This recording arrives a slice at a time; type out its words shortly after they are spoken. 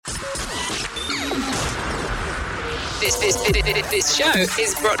This show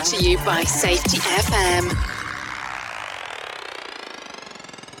is brought to you by Safety FM.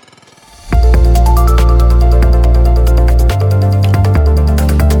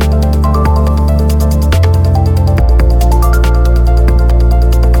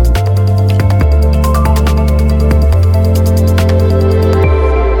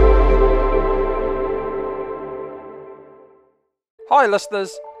 Hi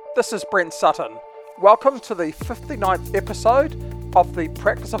listeners, this is Brent Sutton. Welcome to the 59th episode of the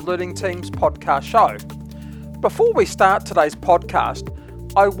Practice of Learning Teams podcast show. Before we start today's podcast,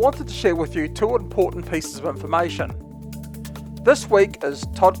 I wanted to share with you two important pieces of information. This week is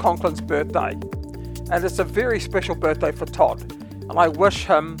Todd Conklin's birthday, and it's a very special birthday for Todd, and I wish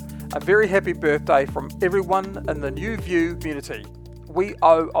him a very happy birthday from everyone in the New View community. We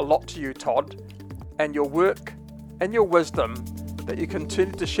owe a lot to you, Todd, and your work and your wisdom that you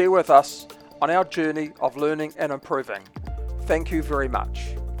continue to share with us on our journey of learning and improving. Thank you very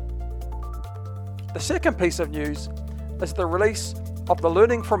much. The second piece of news is the release of the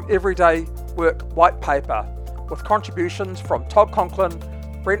Learning from Everyday Work white paper with contributions from Todd Conklin,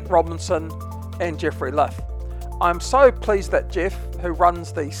 Brent Robinson and Jeffrey Liff. I'm so pleased that Jeff, who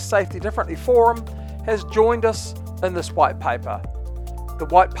runs the Safety Differently Forum, has joined us in this white paper. The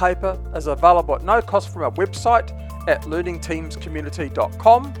white paper is available at no cost from our website at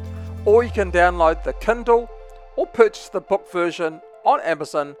learningteamscommunity.com, or you can download the Kindle or purchase the book version on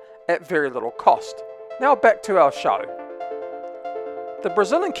Amazon at very little cost. Now back to our show. The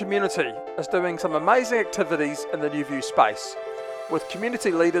Brazilian community is doing some amazing activities in the New View space with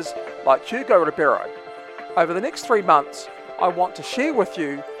community leaders like Hugo Ribeiro. Over the next 3 months, I want to share with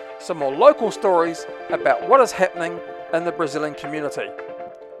you some more local stories about what is happening in the Brazilian community.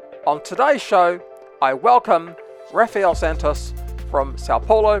 On today's show, I welcome Rafael Santos from Sao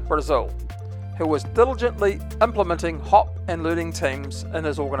Paulo, Brazil, who was diligently implementing HOP and learning teams in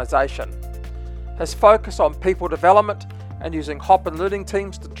his organisation. His focus on people development and using HOP and learning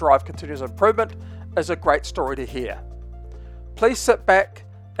teams to drive continuous improvement is a great story to hear. Please sit back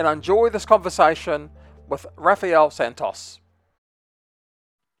and enjoy this conversation with Rafael Santos.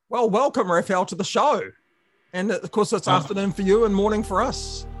 Well, welcome Rafael to the show. And of course it's afternoon for you and morning for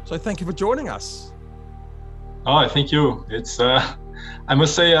us. So thank you for joining us. Oh, thank you. It's, I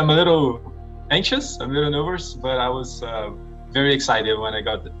must say I'm a little anxious, I'm a little nervous, but I was very excited when I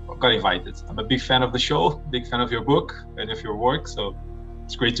got invited. I'm a big fan of the show, big fan of your book and of your work, so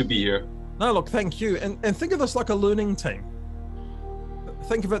it's great to be here. No, look, thank you. And think of this like a learning team.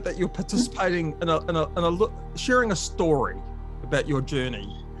 Think of it that you're participating in a sharing a story about your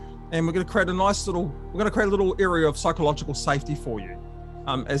journey. And we're going to create a little area of psychological safety for you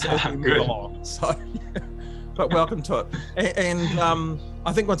as we move along. So. But welcome to it. And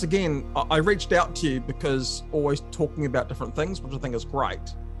I think once again, I reached out to you because always talking about different things, which I think is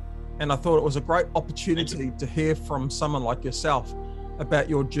great. And I thought it was a great opportunity to hear from someone like yourself about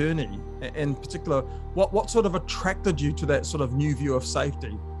your journey. In particular, what sort of attracted you to that sort of new view of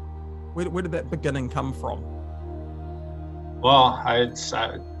safety? Where did that beginning come from? Well, it's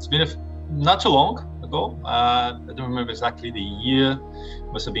been not too long ago. I don't remember exactly the year. It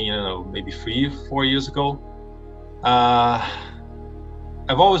must have been, maybe 3-4 years ago.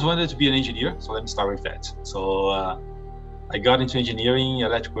 I've always wanted to be an engineer, so let me start with that. So I got into engineering,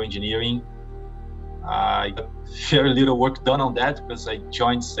 electrical engineering. I got very little work done on that because I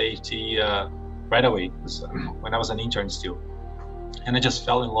joined safety right away when I was an intern still. And I just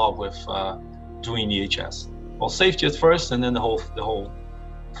fell in love with doing EHS. Well, safety at first, and then the whole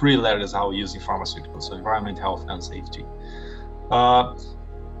 3 letters I was using pharmaceuticals, so environment, health, and safety.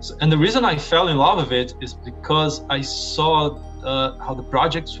 And the reason I fell in love with it is because I saw how the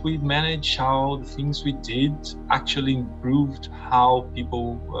projects we managed, how the things we did actually improved how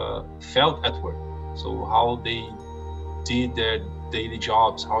people felt at work. So how they did their daily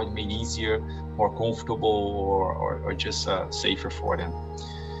jobs, how it made easier, more comfortable, or just safer for them.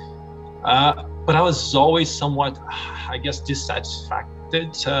 But I was always somewhat, I guess, dissatisfied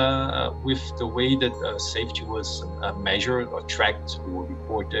with the way that safety was measured or tracked or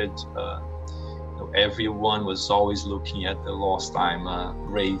reported. Everyone was always looking at the lost time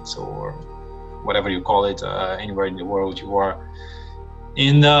rates or whatever you call it, anywhere in the world you are.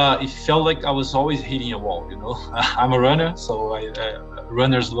 And it felt like I was always hitting a wall, I'm a runner, so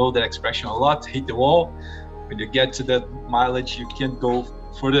runners love that expression a lot, hit the wall. When you get to that mileage, you can't go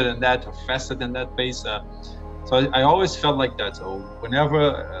further than that or faster than that pace. So I always felt like that. So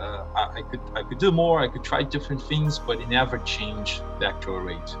whenever I could do more, I could try different things, but it never changed the actual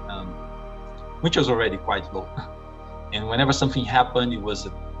rate, which was already quite low. And whenever something happened, it was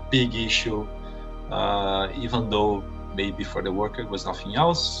a big issue. even though maybe for the worker it was nothing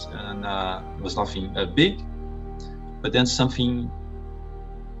else and it was nothing big. But then something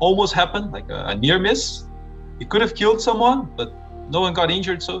almost happened, like a near miss. It could have killed someone, but no one got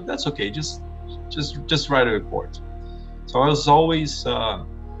injured, so that's okay. Just write a report. So I was always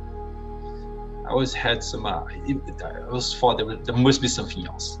had some. I always thought there must be something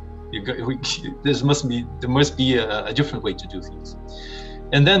else. There must be a different way to do things.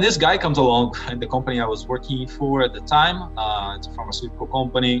 And then this guy comes along in the company I was working for at the time. It's a pharmaceutical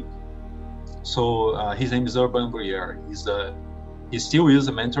company. So his name is Urban Briere. He still is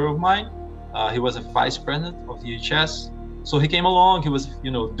a mentor of mine. He was a vice president of the EHS. So he came along. He was,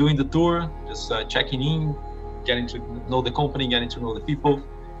 doing the tour, just checking in, getting to know the company, getting to know the people.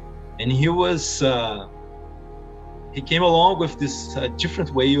 And he came along with this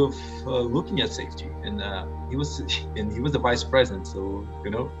different way of looking at safety. And he was the vice president. So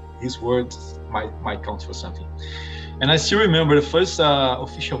his words might count for something. And I still remember the first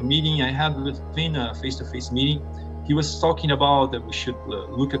official meeting I had with him, a face-to-face meeting. He was talking about that we should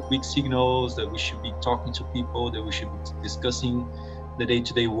look at weak signals, that we should be talking to people, that we should be discussing the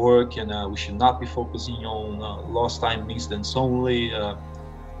day-to-day work, and we should not be focusing on lost time incidents only. And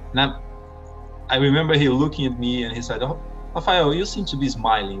I remember he looking at me and he said, "Oh, Rafael, you seem to be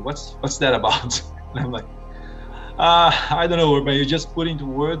smiling. What's that about?" And I'm like, I don't know, but you just put into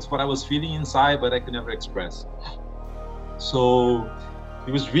words what I was feeling inside, but I could never express. So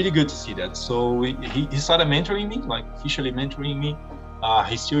it was really good to see that. So he started mentoring me, like officially mentoring me.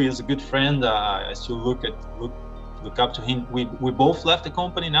 He still is a good friend. I still look up to him. We both left the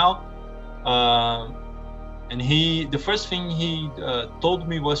company now. And the first thing he told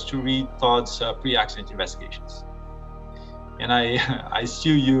me was to read Todd's pre-accident investigations. And I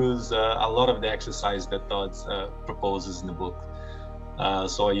still use a lot of the exercise that Todd proposes in the book.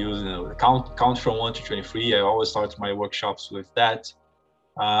 So I use count from 1 to 23. I always start my workshops with that.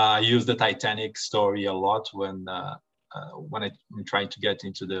 I use the Titanic story a lot when I'm trying to get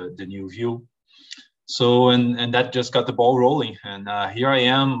into the new view. So and that just got the ball rolling. And here I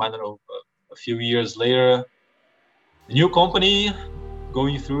am. I don't know, a few years later, the new company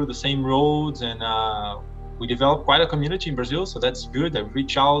going through the same roads, and we developed quite a community in Brazil. So that's good. I've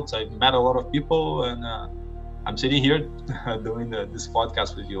reached out. I've met a lot of people, and I'm sitting here doing this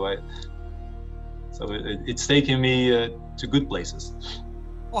podcast with you. So it's taken me to good places.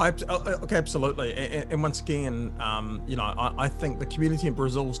 Oh, okay, absolutely. And once again, I think the community in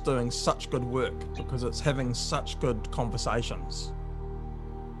Brazil is doing such good work because it's having such good conversations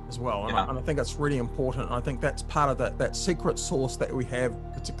as well. And, and I think it's really important. And I think that's part of that secret sauce that we have,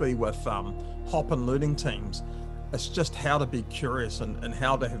 particularly with hop and learning teams. It's just how to be curious and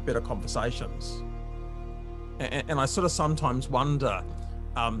how to have better conversations. And I sort of sometimes wonder,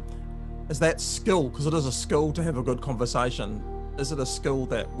 is that skill, because it is a skill to have a good conversation, is it a skill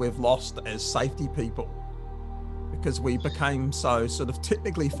that we've lost as safety people because we became so sort of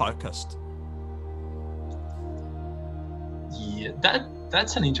technically focused? Yeah,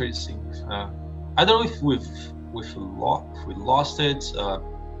 that's an interesting. I don't know if we lost it.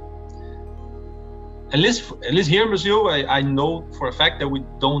 At least here in Brazil, I know for a fact that we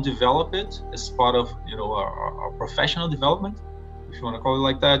don't develop it as part of our professional development, if you want to call it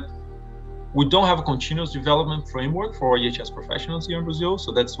like that. We don't have a continuous development framework for EHS professionals here in Brazil,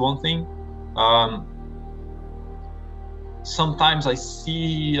 so that's one thing. Sometimes I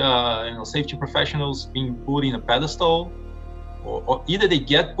see safety professionals being put in a pedestal, or either they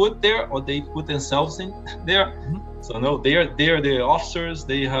get put there or they put themselves in there. Mm-hmm. So no, they're the officers.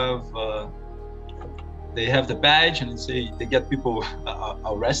 They have the badge, and they get people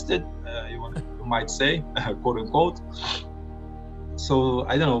arrested. You might say, quote unquote. So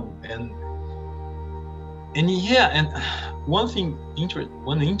I don't know, and one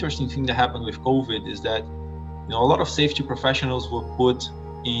interesting thing that happened with COVID is that a lot of safety professionals were put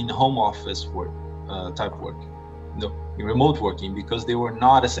in home office work, type work, in remote working, because they were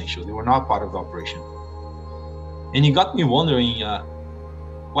not essential. They were not part of the operation. And it got me wondering,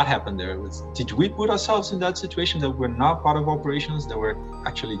 what happened there? Did we put ourselves in that situation that we're not part of operations, that we're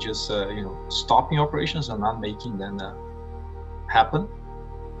actually just stopping operations and not making them happen?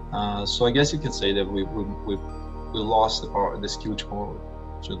 So I guess you can say that we lost the skill to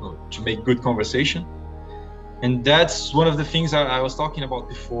make good conversation, and that's one of the things I was talking about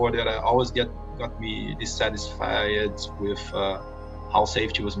before that I always got me dissatisfied with how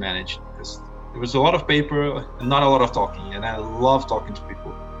safety was managed, because there was a lot of paper and not a lot of talking, and I love talking to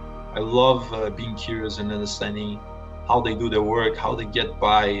people. I love being curious and understanding how they do their work, how they get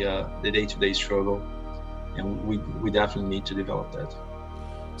by the day-to-day struggle, and we definitely need to develop that.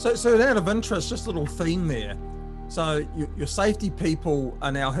 So out of interest, just a little theme there. So your safety people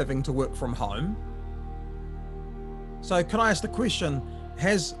are now having to work from home. So can I ask the question,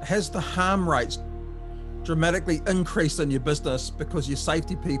 has the harm rates dramatically increased in your business because your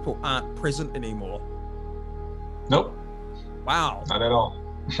safety people aren't present anymore? Nope. Wow. Not at all.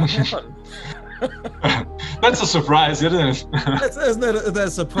 What happened? That's a surprise, isn't it? That's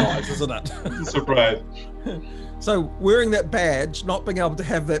a surprise, isn't it? It's a surprise. So wearing that badge, not being able to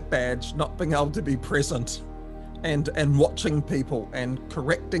have that badge, not being able to be present and watching people and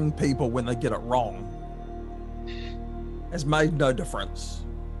correcting people when they get it wrong has made no difference.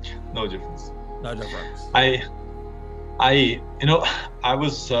 No difference. No difference. I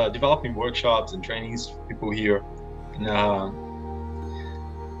was developing workshops and trainings for people here. And,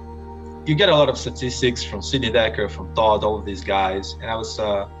 you get a lot of statistics from Sidney Decker, from Todd, all of these guys. And I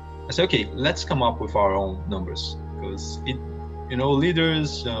said, okay, let's come up with our own numbers, because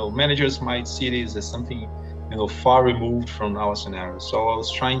leaders, managers might see this as something, far removed from our scenario. So I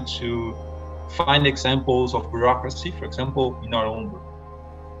was trying to find examples of bureaucracy, for example, in our own group.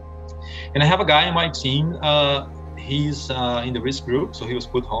 And I have a guy in my team, he's in the risk group, so he was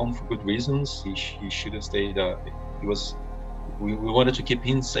put home for good reasons. He should have stayed, we wanted to keep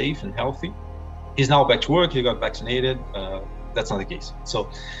him safe and healthy. He's now back to work, he got vaccinated. That's not the case. So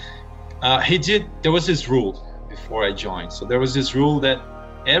there was this rule before I joined. So there was this rule that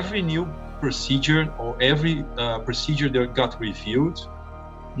every new procedure or every procedure that got reviewed,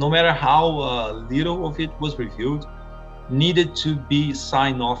 no matter how little of it was reviewed, needed to be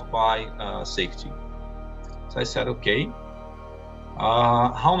signed off by safety. So I said, okay,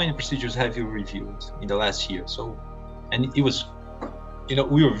 how many procedures have you reviewed in the last year? And it was,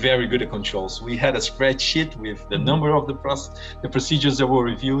 we were very good at controls. We had a spreadsheet with the number of the procedures that were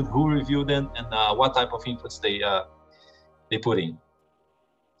reviewed, who reviewed them, and what type of inputs they put in.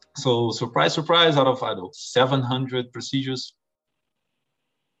 So surprise, surprise, out of 700 procedures,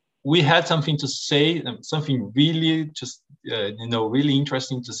 we had something to say, something really really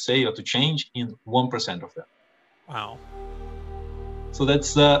interesting to say or to change in 1% of them. Wow. So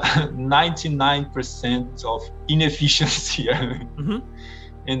that's 99% of inefficiency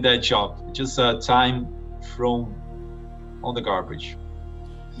in that job. Just time thrown on the garbage.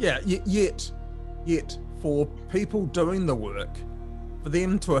 Yeah, yet for people doing the work, for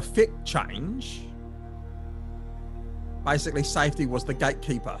them to affect change, basically safety was the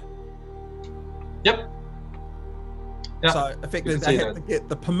gatekeeper. Yep. Yeah. So effectively they had to get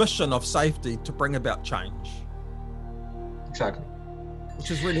the permission of safety to bring about change. Exactly. Which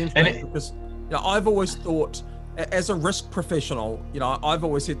is really interesting because I've always thought, as a risk professional, I've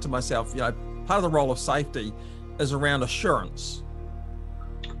always said to myself, part of the role of safety is around assurance.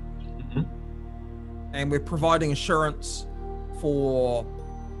 Mm-hmm. And we're providing assurance for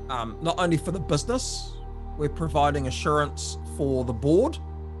not only for the business, we're providing assurance for the board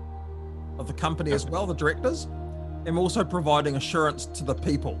of the company as well, the directors, and we're also providing assurance to the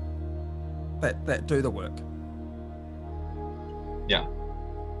people that do the work. Yeah.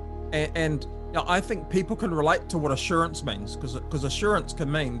 And I think people can relate to what assurance means, because assurance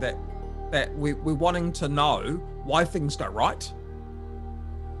can mean that we're wanting to know why things go right.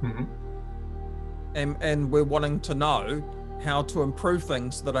 Mm-hmm. And we're wanting to know how to improve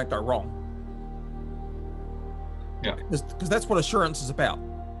things so they don't go wrong. Yeah. Because that's what assurance is about.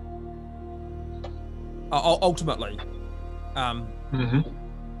 Ultimately. Mm-hmm.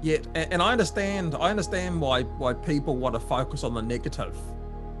 Yet, and I understand why people want to focus on the negative.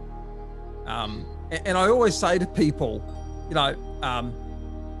 And I always say to people,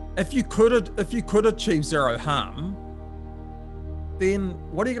 if you could achieve zero harm, then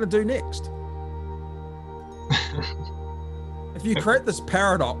what are you going to do next? If you create this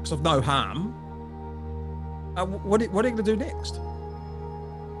paradox of no harm, what are you going to do next?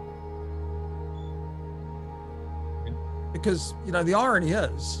 Because the irony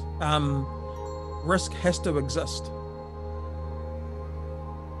is, risk has to exist.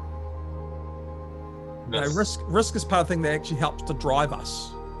 Risk is part of the thing that actually helps to drive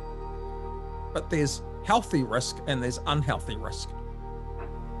us. But there's healthy risk and there's unhealthy risk.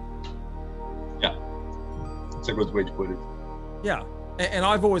 Yeah, that's a good way to put it. Yeah, and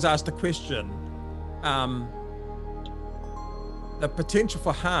I've always asked the question, the potential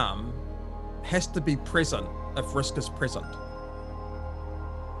for harm has to be present if risk is present.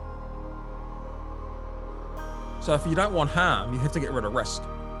 So if you don't want harm, you have to get rid of risk.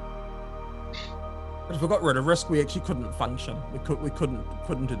 But if we got rid of risk, we actually couldn't function. We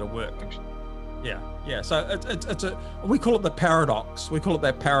couldn't do the work. Yeah. So we call it the paradox. We call it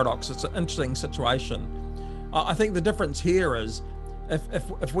that paradox. It's an interesting situation. I think the difference here is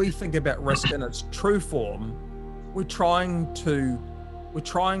if we think about risk in its true form, we're trying to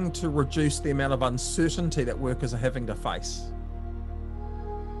reduce the amount of uncertainty that workers are having to face.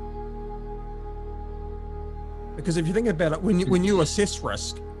 Because if you think about it, when you assess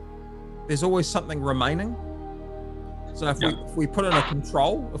risk, there's always something remaining. So if we put in a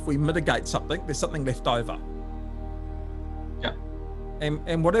control, if we mitigate something, there's something left over. Yeah.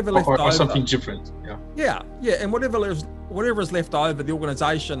 And whatever left over, or something different. Yeah. And whatever is left over, the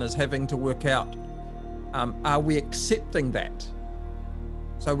organisation is having to work out. Are we accepting that?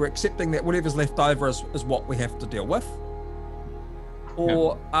 So we're accepting that whatever's left over is what we have to deal with,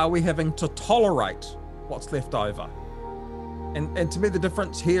 or are we having to tolerate what's left over? And to me, the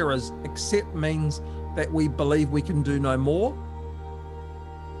difference here is accept means that we believe we can do no more.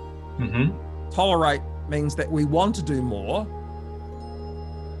 Mm-hmm. Tolerate means that we want to do more,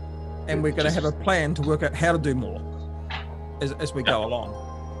 and we're going to have a plan to work out how to do more as we go along.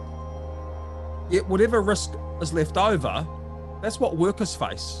 Yet whatever risk is left over, that's what workers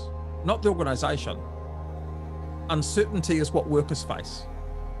face, not the organisation. Uncertainty is what workers face.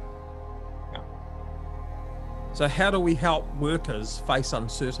 So how do we help workers face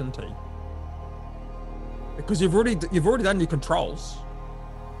uncertainty? Because you've already done your controls.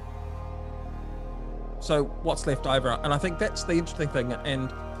 So what's left over? And I think that's the interesting thing.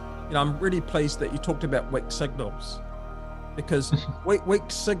 And I'm really pleased that you talked about weak signals, because weak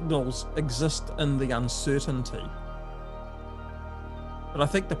signals exist in the uncertainty. But I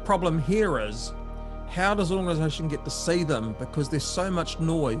think the problem here is, how does an organisation get to see them? Because there's so much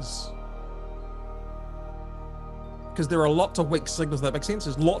noise. Because there are lots of weak signals that make sense.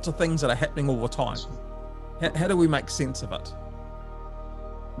 There's lots of things that are happening all the time. How do we make sense of it?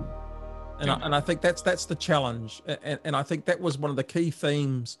 And I think that's the challenge. And I think that was one of the key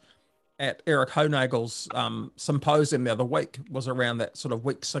themes at Eric Honagel's symposium the other week, was around that sort of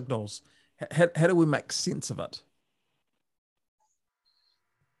weak signals. How do we make sense of it?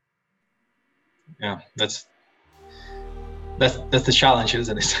 Yeah, that's the challenge,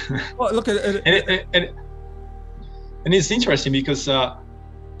 isn't it? Well, look at it. And it's interesting because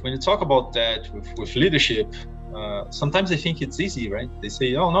when you talk about that with leadership, sometimes they think it's easy, right? They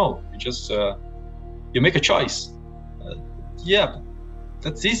say, "Oh no, you just you make a choice." Yeah,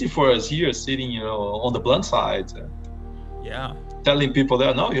 that's easy for us here, sitting, on the blunt side. Telling people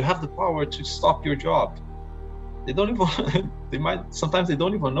that no, you have the power to stop your job. They don't even. Sometimes they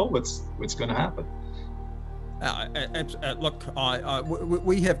don't even know what's going to happen. Look,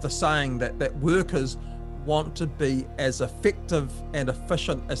 we have the saying that workers want to be as effective and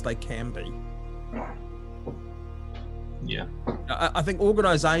efficient as they can be. Yeah. I think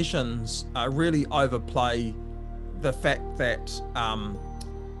organizations really overplay the fact that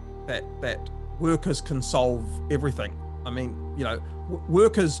that workers can solve everything. I mean,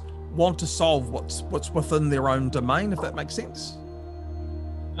 workers want to solve what's within their own domain, if that makes sense.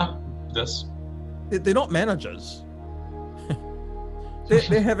 Yeah, yes. They're not managers.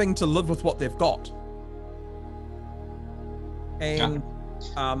 they're having to live with what they've got. And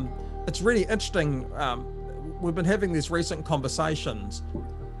it's really interesting. We've been having these recent conversations.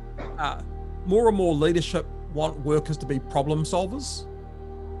 More and more leadership want workers to be problem solvers.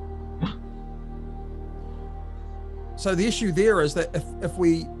 So the issue there is that if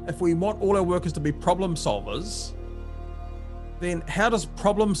we want all our workers to be problem solvers, then how does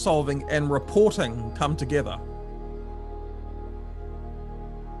problem solving and reporting come together?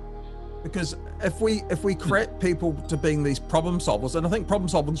 Because if we create people to being these problem solvers, and I think problem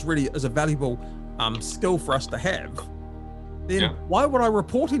solving really is a valuable skill for us to have, then why would I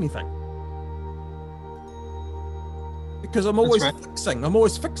report anything? Because I'm always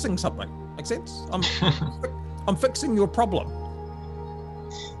fixing something. Make sense? I'm fixing your problem.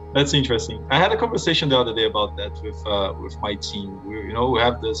 That's interesting. I had a conversation the other day about that with my team. We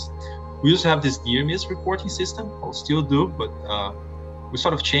used to have this near miss reporting system. I'll still do, but we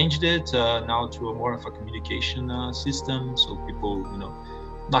sort of changed it now to a more of a communication system. So people,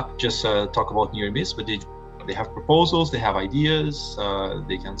 not just talk about near miss, but they have proposals, they have ideas,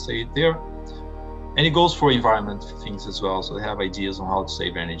 they can say it there. And it goes for environment things as well. So they have ideas on how to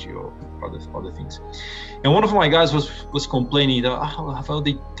save energy or other things. And one of my guys was complaining that Rafael,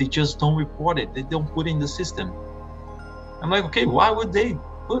 they just don't report it. They don't put it in the system. I'm like, okay, why would they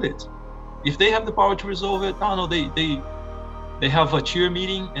put it? If they have the power to resolve it, no, they have a chair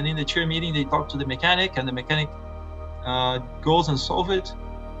meeting, and in the chair meeting they talk to the mechanic, and the mechanic goes and solve it.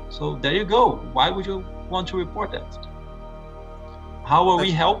 So there you go. Why would you want to report that? How are we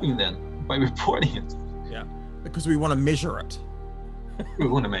helping then? By reporting it. Yeah, because we want to measure it. We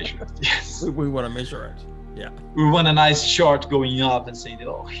want to measure it. Yes. We want to measure it. Yeah. We want a nice chart going up and saying,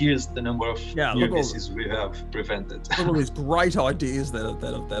 oh, here's the number of near misses we have prevented. Look at all these great ideas that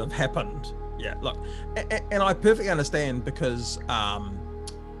have happened. Yeah, look, and I perfectly understand, because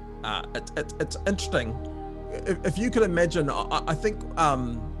it's interesting. If you could imagine, I think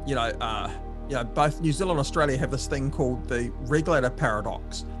both New Zealand and Australia have this thing called the regulator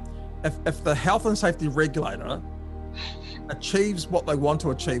paradox. If the health and safety regulator achieves what they want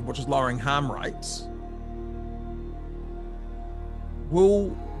to achieve, which is lowering harm rates,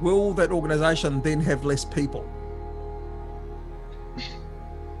 will that organisation then have less people?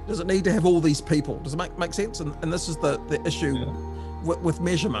 Does it need to have all these people? Does it make sense? And this is the issue with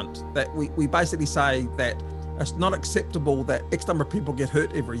measurement, that we basically say that it's not acceptable that X number of people get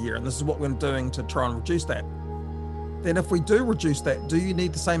hurt every year, and this is what we're doing to try and reduce that. Then if we do reduce that, do you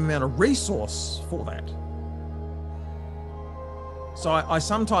need the same amount of resource for that? So I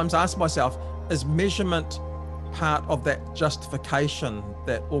sometimes ask myself, is measurement part of that justification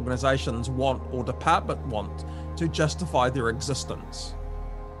that organisations want or department want to justify their existence?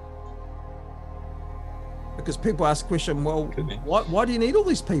 Because people ask the question, well, why do you need all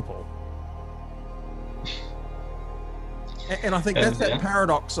these people? And I think that's that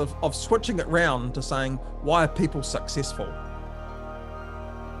paradox of switching it round to saying, why are people successful?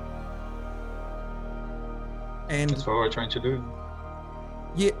 And that's what we're trying to do.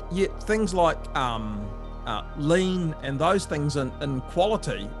 Yet things like lean and those things in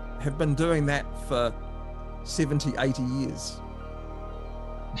quality have been doing that for 70, 80 years.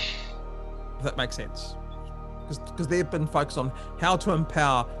 If that makes sense. Because they've been focused on how to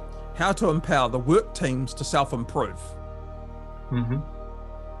empower the work teams to self-improve. Mm-hmm.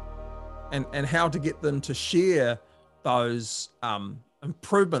 And how to get them to share those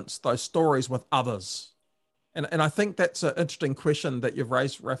improvements, those stories with others. And I think that's an interesting question that you've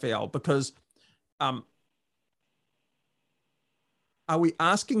raised, Rafael, because are we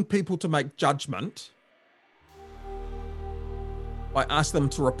asking people to make judgment by asking them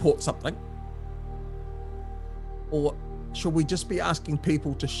to report something? Or should we just be asking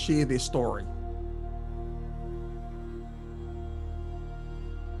people to share their story?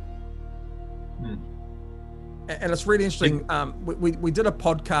 And it's really interesting. We did a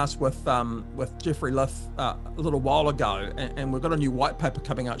podcast with Jeffrey Lyth a little while ago, and we've got a new white paper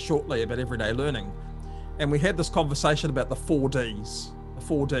coming out shortly about everyday learning. And we had this conversation about the 4 Ds. The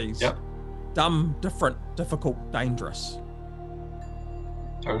 4 Ds. Yep. Dumb, different, difficult, dangerous.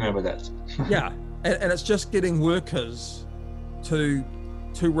 I remember that. Yeah. And it's just getting workers to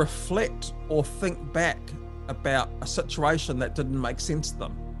reflect or think back about a situation that didn't make sense to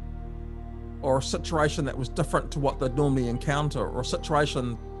them, or a situation that was different to what they'd normally encounter, or a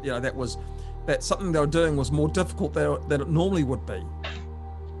situation that something they were doing was more difficult than it normally would be.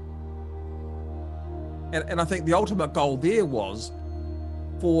 And I think the ultimate goal there was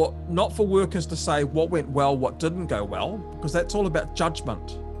not for workers to say what went well, what didn't go well, because that's all about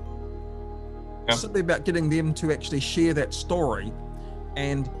judgment. It's simply about getting them to actually share that story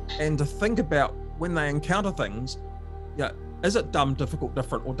and to think about when they encounter things, is it dumb, difficult,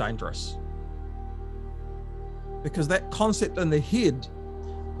 different, or dangerous? Because that concept in their head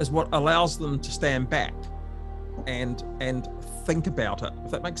is what allows them to stand back and think about it,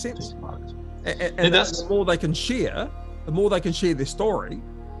 if that makes sense. And the more they can share their story,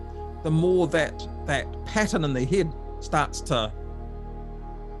 the more that pattern in their head starts to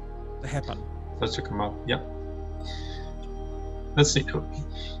happen. Starts to come up, yeah. Let's see.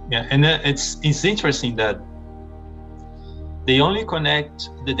 Yeah, and it's interesting that they only connect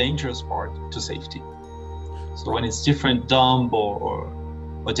the dangerous part to safety. So when it's different, dumb, or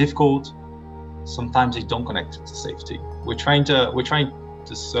difficult, sometimes they don't connect it to safety. We're trying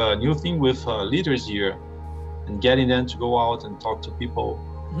this new thing with leaders here, and getting them to go out and talk to people.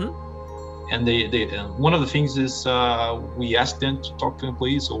 Mm-hmm. And they one of the things is we ask them to talk to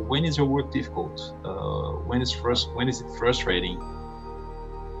employees. So when is your work difficult? When is it frustrating?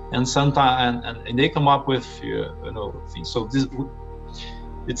 And sometimes and they come up with things. So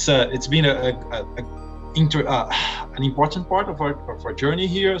it's been an important part of our journey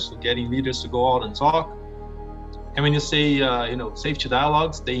here. So getting leaders to go out and talk. And when you say safety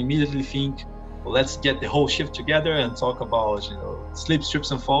dialogues, they immediately think, well, let's get the whole shift together and talk about slips,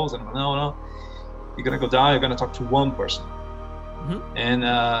 trips, and falls. And no, you're gonna go down. You're gonna talk to one person, mm-hmm. and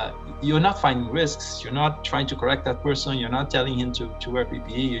you're not finding risks. You're not trying to correct that person. You're not telling him to wear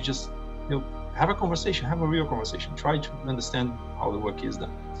PPE. You just have a conversation, have a real conversation. Try to understand how the work is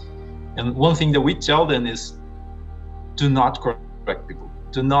done. And one thing that we tell them is, do not correct people.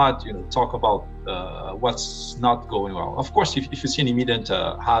 Do not talk about what's not going well. Of course, if you see an immediate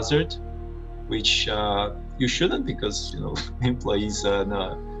hazard, which you shouldn't, because employees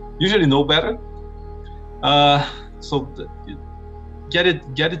usually know better. So get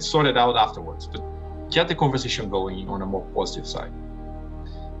it sorted out afterwards, but get the conversation going on a more positive side.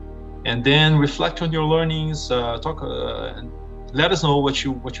 And then reflect on your learnings. Talk and let us know what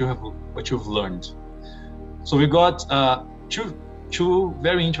you've learned. So we got two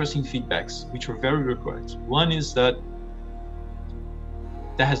very interesting feedbacks, which were very recurrent. One is that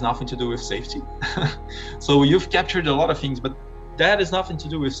has nothing to do with safety. So you've captured a lot of things, but that has nothing to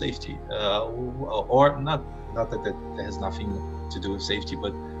do with safety, or not that has nothing to do with safety,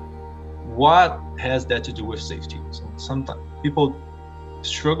 but what has that to do with safety? So sometimes people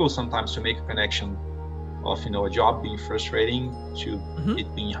struggle sometimes to make a connection of a job being frustrating to it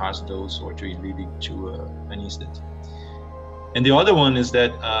being hazardous or to it leading to an incident. And the other one is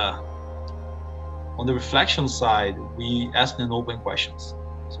that on the reflection side, we ask them open questions.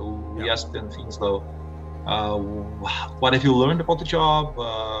 So we ask them things like, what have you learned about the job?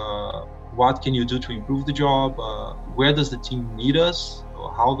 What can you do to improve the job? Where does the team need us?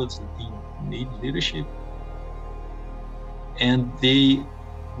 Or how does the team need leadership? And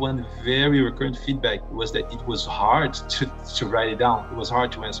one very recurrent feedback was that it was hard to write it down. It was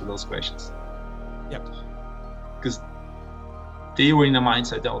hard to answer those questions. Yep. Because they were in a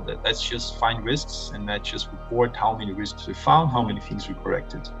mindset that let's just find risks and let's just report how many risks we found, how many things we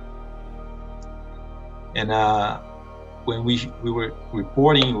corrected. And when we were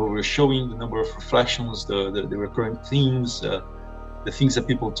reporting, we were showing the number of reflections, the recurrent themes, the things that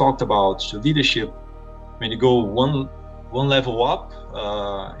people talked about to leadership. When you go one level up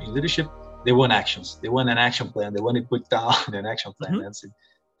in leadership, they want actions. They want an action plan. They want to put down an action plan. That's it.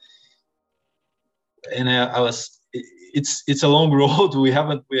 And it's a long road.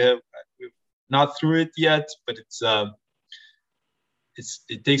 We're not through it yet, but it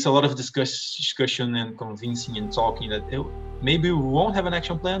takes a lot of discussion and convincing and talking that maybe we won't have an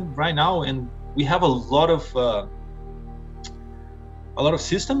action plan right now, and we have a lot of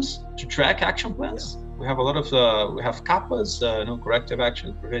systems to track action plans. We have a lot of we have CAPAs, corrective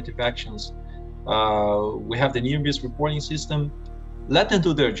actions, preventive actions. We have the near-miss reporting system. Let them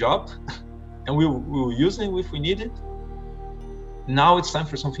do their job, and we'll use them if we need it. Now it's time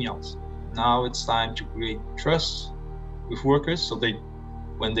for something else. Now it's time to create trust with workers, so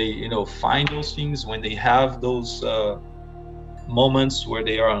when they find those things, when they have those moments where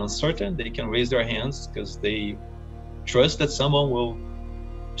they are uncertain, they can raise their hands because they trust that someone will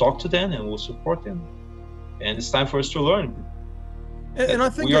talk to them and will support them. And it's time for us to learn. And I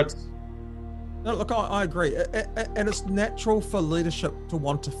think I agree. And it's natural for leadership to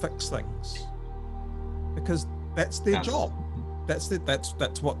want to fix things because that's their job. That's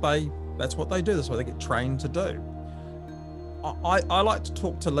what they do. That's what they get trained to do. I like to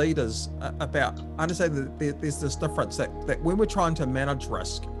talk to leaders about understanding that there's this difference that when we're trying to manage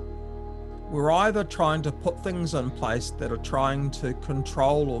risk, we're either trying to put things in place that are trying to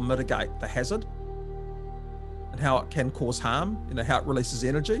control or mitigate the hazard and how it can cause harm, how it releases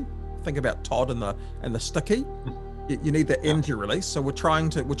energy. Think about Todd and the sticky. You need that energy release. So we're trying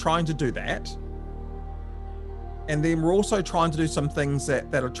to do that. And then we're also trying to do some things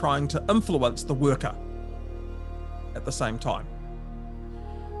that are trying to influence the worker at the same time.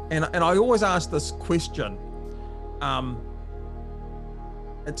 And I always ask this question.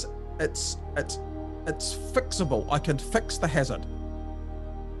 It's fixable. I can fix the hazard.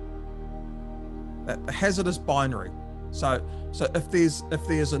 That the hazard is binary. So if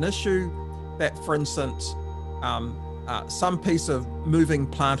there's an issue that, for instance, some piece of moving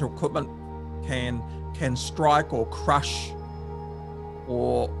plant or equipment can strike or crush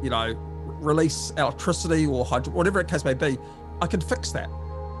or release electricity or whatever the case may be, I can fix that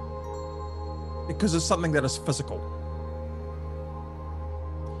because it's something that is physical.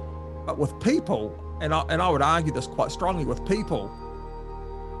 But with people, and I would argue this quite strongly with people,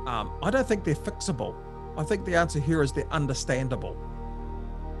 I don't think they're fixable. I think the answer here is they're understandable.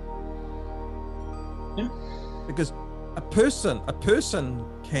 Yeah. Because a person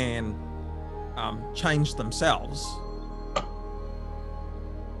can change themselves.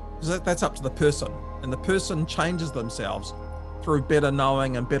 That's up to the person, and the person changes themselves through better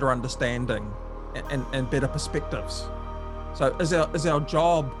knowing and better understanding and better perspectives. So is our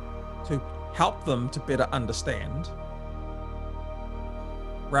job to help them to better understand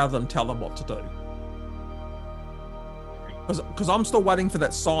rather than tell them what to do. Because I'm still waiting for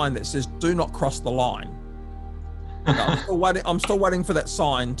that sign that says "Do not cross the line." I'm still waiting for that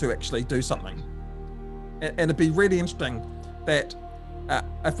sign to actually do something. And it'd be really interesting that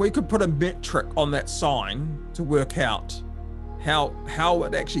if we could put a metric on that sign to work out how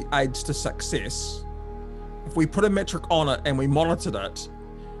it actually aids to success, if we put a metric on it and we monitored it,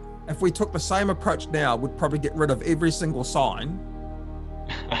 if we took the same approach now, we'd probably get rid of every single sign.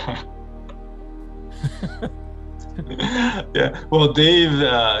 Yeah, well, Dave,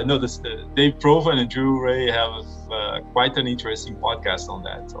 Dave Provan and Drew Ray have quite an interesting podcast on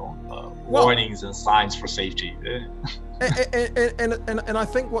that, warnings and signs for safety. And I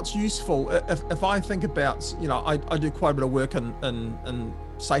think what's useful, if I think about, I do quite a bit of work in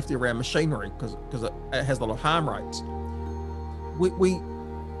safety around machinery because it has a lot of harm rates.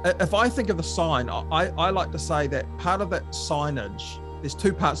 If I think of the sign, I like to say that part of that signage, there's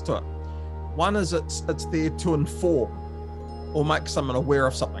two parts to it. One is it's there to inform or make someone aware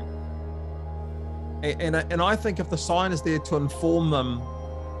of something. And I think if the sign is there to inform them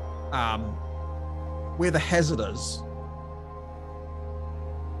where the hazard is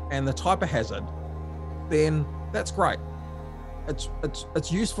and the type of hazard, then that's great.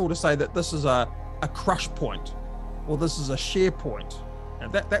 It's useful to say that this is a crush point, or this is a shear point,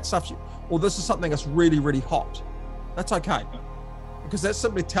 and that stuff, or this is something that's really, really hot. That's okay, because that's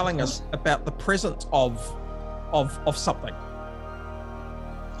simply telling us about the presence of something.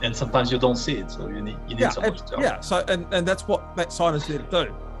 And sometimes you don't see it, so you need someone to tell. Yeah. So and that's what that sign is there to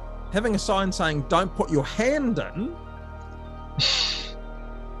do. Having a sign saying "Don't put your hand in"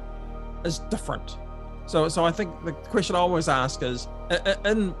 is different. So I think the question I always ask is,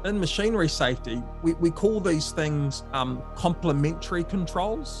 in machinery safety, we call these things complementary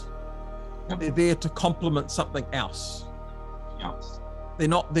controls. Yep. They're there to complement something else. Yes. They're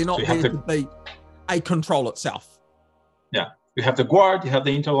not there to be a control itself. Yeah, you have the guard, you have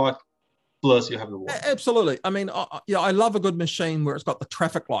the interlock, plus you have the wall. Absolutely. I mean, I love a good machine where it's got the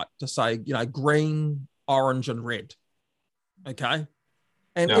traffic light to say, green, orange, and red. Okay,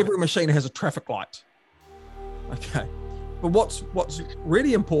 and every machine has a traffic light. Okay, but what's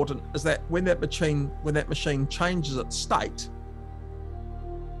really important is that when that machine changes its state,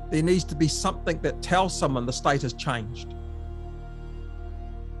 there needs to be something that tells someone the state has changed.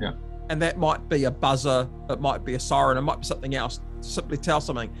 Yeah. And that might be a buzzer, it might be a siren, it might be something else to simply tell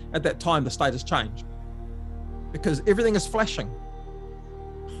something at that time the state has changed. Because everything is flashing.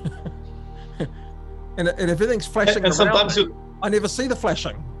 and if everything's flashing and sometimes I never see the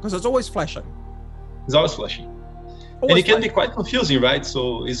flashing because it's always flashing. It's always flashing. And it can be quite confusing, right?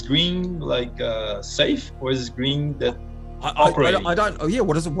 So is green like safe, or is green that operating? I don't. Oh yeah.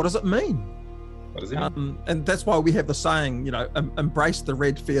 What does it mean? What does it mean? And that's why we have the saying, embrace the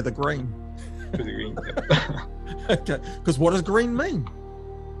red, fear the green. Fear the green. Yeah. Okay. Because what does green mean?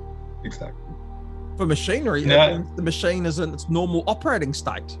 Exactly. For machinery, it means the machine is in its normal operating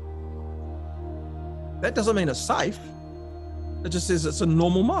state. That doesn't mean it's safe. It just says it's in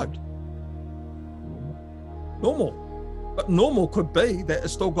normal mode. Normal. But normal could be that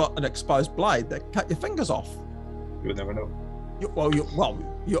it's still got an exposed blade that cut your fingers off. You would never know.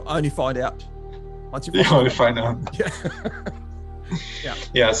 You'll only find out once you find out. Yeah. Yeah.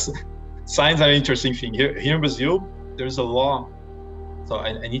 Yes. Signs are an interesting thing. Here in Brazil, there's a law. So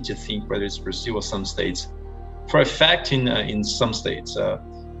I need to think whether it's Brazil or some states. For a fact, in some states,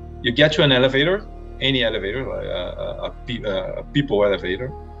 you get to an elevator, any elevator, like a people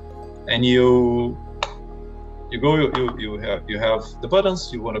elevator, and you go, you have the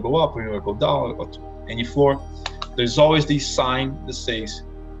buttons, you want to go up or you want to go down or to any floor. There's always this sign that says,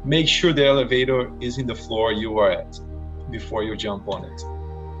 make sure the elevator is in the floor you are at before you jump on it.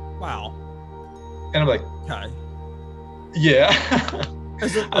 Wow. And I'm like, okay. Yeah.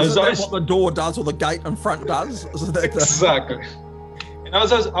 Is it what the door does or the gate in front does? Exactly. And I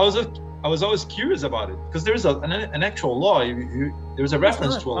was always curious about it because there's an actual law. There's a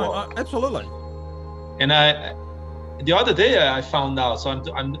reference to a law. Absolutely. And the other day I found out. So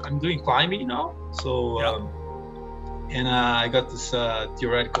I'm doing climbing now. So and I got this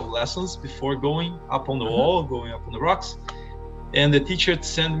theoretical lessons before going up on the wall, going up on the rocks. And the teacher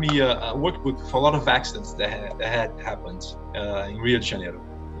sent me a workbook for a lot of accidents that had happened in Rio de Janeiro.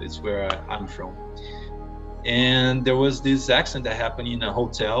 It's where I'm from. And there was this accident that happened in a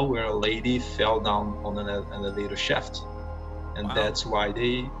hotel where a lady fell down on an elevator shaft. And that's why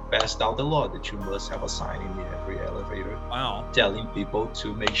they passed out the law that you must have a sign in every elevator telling people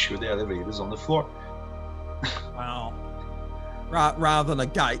to make sure the elevator is on the floor. Wow. Rather than a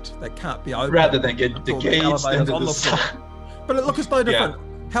gate that can't be opened. Rather than get the gates on the floor. But look, it's no different.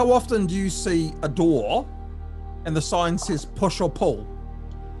 Yeah. How often do you see a door and the sign says push or pull?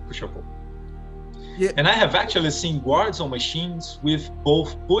 Push or pull. Yeah. And I have actually seen guards on machines with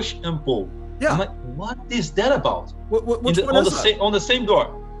both push and pull. Yeah. I'm like, what is that about? On the same door.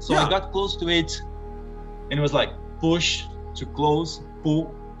 So I got close to it and it was like push to close,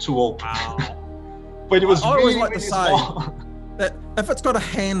 pull to open. Wow. But it was I always really, like to really say small. that if it's got a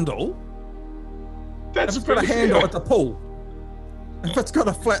handle, That's if it's got a pretty handle, clear. it's a pull. If it's got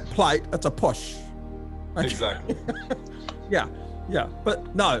a flat plate, it's a push. Okay. Exactly. Yeah.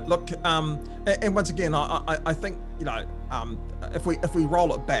 But no, look, and once again, I think, if we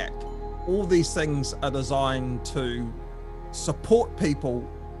roll it back, all these things are designed to support people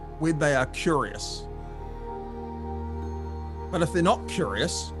when they are curious. But if they're not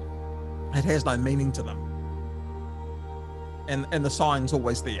curious, it has no meaning to them. And the sign's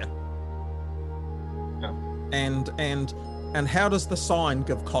always there. Yeah. And how does the sign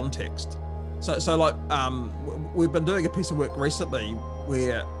give context? So like we've been doing a piece of work recently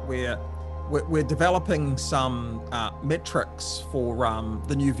where we're developing some metrics for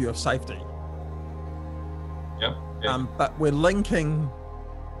the new view of safety. Yeah. But we're linking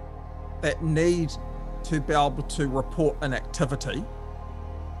that need to be able to report an activity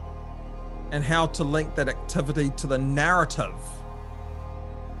and how to link that activity to the narrative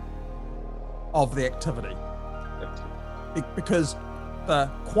of the activity. Because the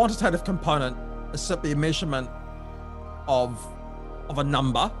quantitative component is simply a measurement of a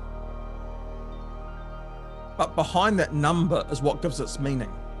number, but behind that number is what gives its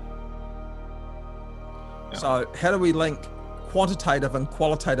meaning. Yeah. So how do we link quantitative and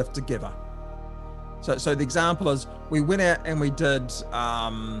qualitative together? So the example is we went out and we did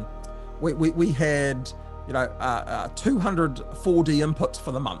we had 200 4D inputs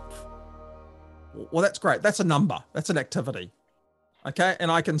for the month. Well, that's great. That's a number. That's an activity. Okay.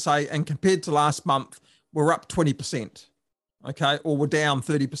 And I can say, and compared to last month, we're up 20%. Okay. Or we're down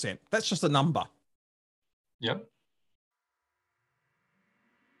 30%. That's just a number. Yep.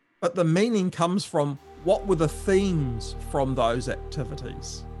 But the meaning comes from what were the themes from those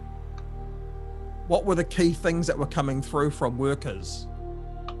activities? What were the key things that were coming through from workers?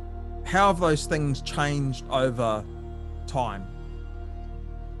 How have those things changed over time?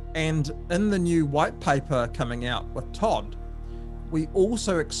 And in the new white paper coming out with Todd, we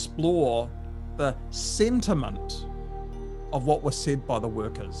also explore the sentiment of what was said by the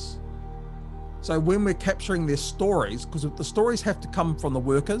workers. So when we're capturing their stories, because the stories have to come from the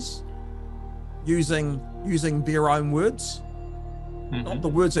workers using their own words, not the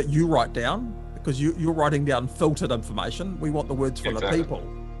words that you write down, because you're writing down filtered information. We want the words from the people.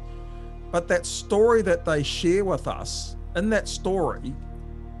 But that story that they share with us, in that story,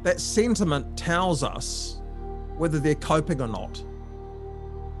 that sentiment tells us whether they're coping or not.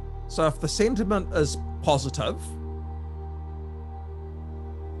 So if the sentiment is positive,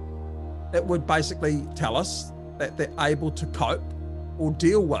 it would basically tell us that they're able to cope or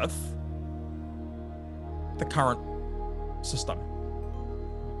deal with the current system.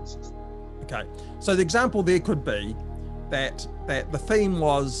 Okay, so the example there could be that the theme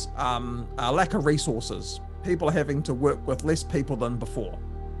was a lack of resources. People are having to work with less people than before.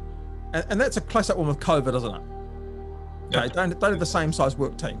 And that's a classic one with COVID, isn't it? Okay, Yep. don't have the same size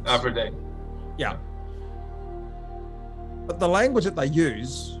work teams. Every day. Yeah. But the language that they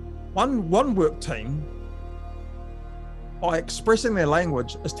use, one work team, by expressing their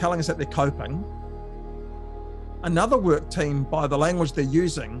language, is telling us that they're coping. Another work team, by the language they're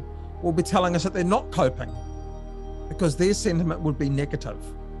using, will be telling us that they're not coping because their sentiment would be negative.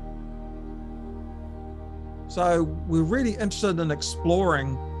 So we're really interested in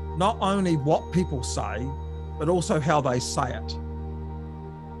exploring not only what people say, but also how they say it.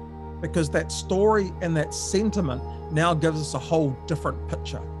 Because that story and that sentiment now gives us a whole different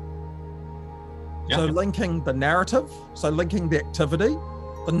picture. Yeah. So linking the narrative, so linking the activity,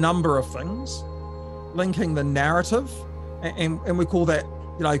 the number of things, linking the narrative, and we call that,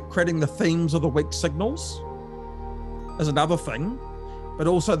 creating the themes of the week signals is another thing, but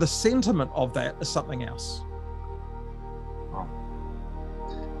also the sentiment of that is something else.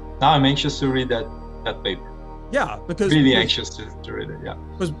 Now I'm anxious to read that paper. Yeah, because Really anxious to read it. Yeah.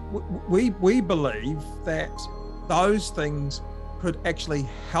 Because we believe that those things could actually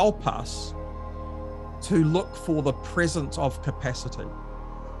help us to look for the presence of capacity.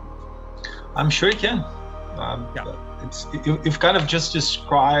 I'm sure it can. You've kind of just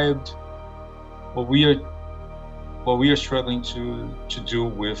described what we are struggling to do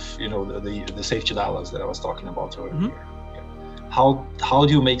with the safety dialogues that I was talking about earlier. Mm-hmm. How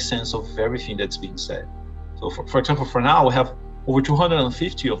do you make sense of everything that's being said? So for example, for now we have over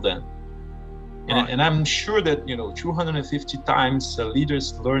 250 of them, and I'm sure that 250 times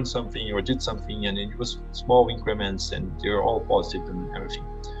leaders learned something or did something, and it was small increments, and they're all positive and everything.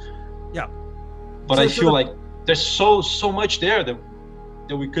 Yeah. But I feel like there's so much there that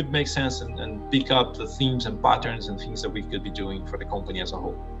that we could make sense and pick up the themes and patterns and things that we could be doing for the company as a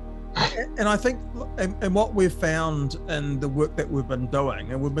whole. And I think, and what we've found in the work that we've been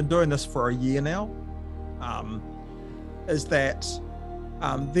doing, and we've been doing this for a year now, is that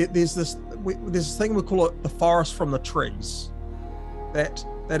there's this thing we call it the forest from the trees. That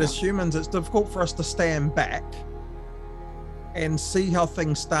as humans, it's difficult for us to stand back and see how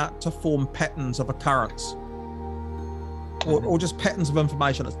things start to form patterns of occurrence, or just patterns of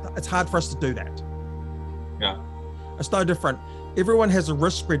information. It's hard for us to do that. Yeah, it's no different. Everyone has a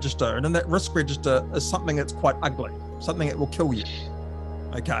risk register, and in that risk register is something that's quite ugly, something that will kill you.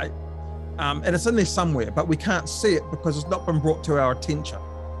 Okay, and it's in there somewhere, but we can't see it because it's not been brought to our attention.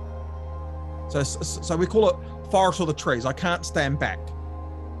 So we call it forest or the trees. I can't stand back.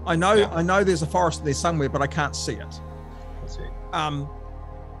 I know there's a forest there somewhere, but I can't see it.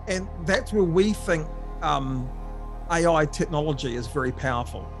 And that's where we think AI technology is very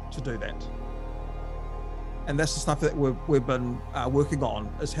powerful to do that. And that's the stuff that we've been working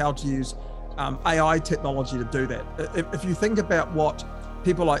on, is how to use AI technology to do that. If you think about what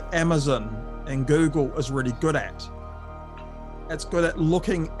people like Amazon and Google is really good at, it's good at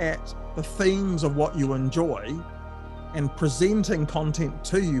looking at the themes of what you enjoy and presenting content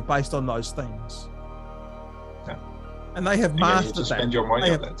to you based on those themes. Yeah. And they have mastered that. Spend your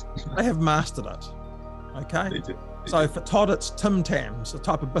money on that. They have mastered it. Okay. They do. So for Todd, it's Tim Tams, a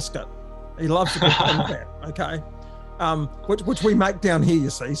type of biscuit. He loves a good Tim Tam. Okay. Which we make down here, you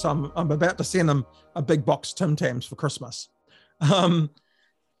see. So I'm about to send him a big box of Tim Tams for Christmas.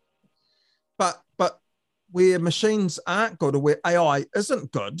 But where machines aren't good, or where AI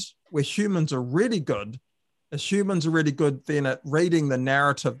isn't good, where humans are really good, is humans are really good then at reading the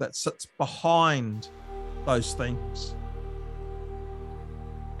narrative that sits behind those things.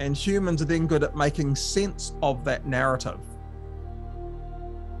 And humans are then good at making sense of that narrative.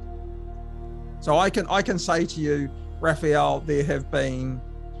 So I can say to you, Rafael, there have been,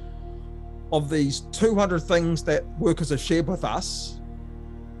 of these 200 things that workers have shared with us,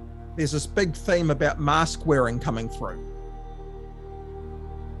 there's this big theme about mask wearing coming through.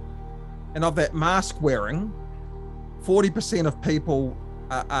 And of that mask wearing, 40% of people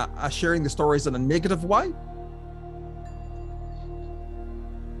are sharing the stories in a negative way.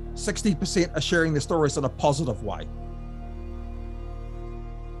 60% are sharing the stories in a positive way.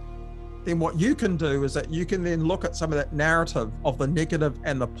 Then what you can do is that you can then look at some of that narrative of the negative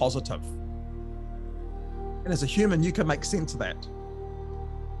and the positive. And as a human, you can make sense of that.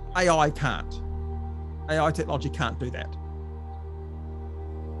 AI can't. AI technology can't do that.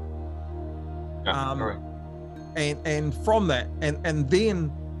 Right. And from that, and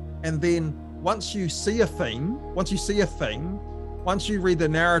then once you see a theme, once you read the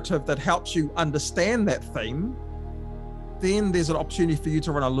narrative that helps you understand that theme, then there's an opportunity for you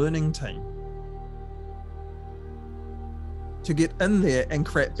to run a learning team to get in there and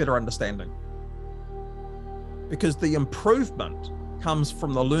create better understanding. Because the improvement comes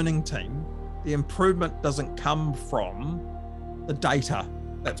from the learning team. The improvement doesn't come from the data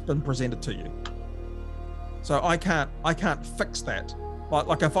that's been presented to you. So I can't fix that.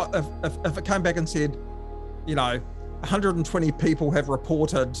 Like if it came back and said, 120 people have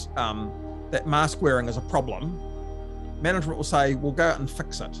reported that mask wearing is a problem, management will say, we'll go out and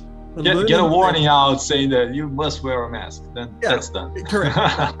fix it. Get a warning out saying that you must wear a mask. Then that's done. Correct.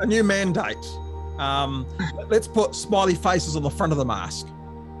 A new mandate. Let's put smiley faces on the front of the mask.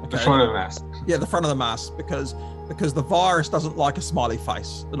 Okay? The front of the mask. Yeah, the front of the mask, because the virus doesn't like a smiley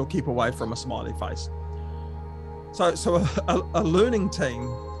face. It'll keep away from a smiley face. So a learning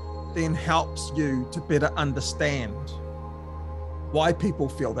team then helps you to better understand why people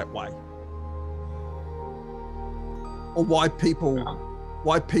feel that way, or why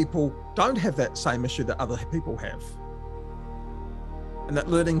people don't have that same issue that other people have. And that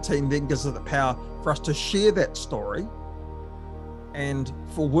learning team then gives us the power for us to share that story, and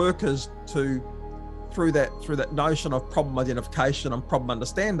for workers to, through that notion of problem identification and problem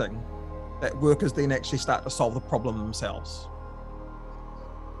understanding, that workers then actually start to solve the problem themselves.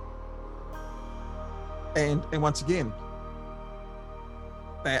 And once again,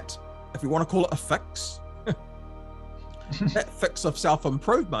 that, if you want to call it a fix, that fix of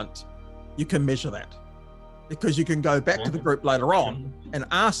self-improvement, you can measure that. Because you can go back to the group later on and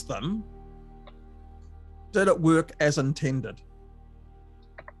ask them, did it work as intended?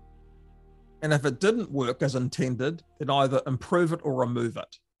 And if it didn't work as intended, then either improve it or remove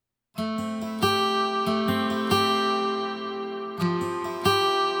it.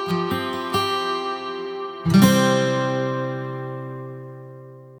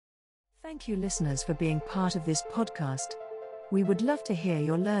 Thank you, listeners, for being part of this podcast. We would love to hear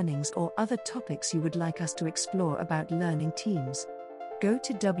your learnings or other topics you would like us to explore about learning teams. Go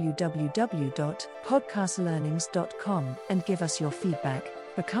to www.podcastlearnings.com and give us your feedback.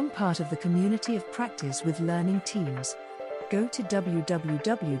 Become part of the community of practice with learning teams. Go to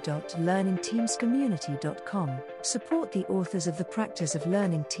www.learningteamscommunity.com. Support the authors of the practice of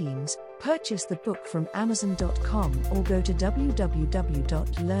learning teams. Purchase the book from Amazon.com or go to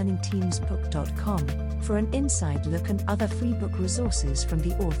www.learningteamsbook.com for an inside look and other free book resources from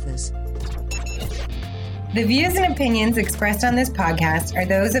the authors. The views and opinions expressed on this podcast are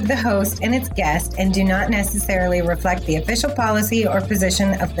those of the host and its guest and do not necessarily reflect the official policy or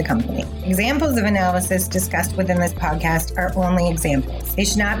position of the company. Examples of analysis discussed within this podcast are only examples. They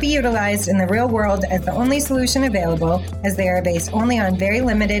should not be utilized in the real world as the only solution available, as they are based only on very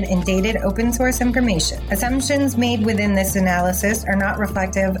limited and dated open source information. Assumptions made within this analysis are not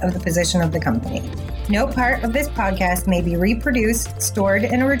reflective of the position of the company. No part of this podcast may be reproduced, stored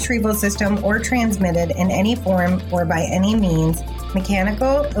in a retrieval system, or transmitted in any form or by any means,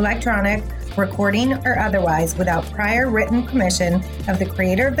 mechanical, electronic, recording, or otherwise, without prior written permission of the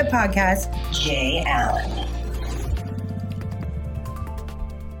creator of the podcast, Jay Allen.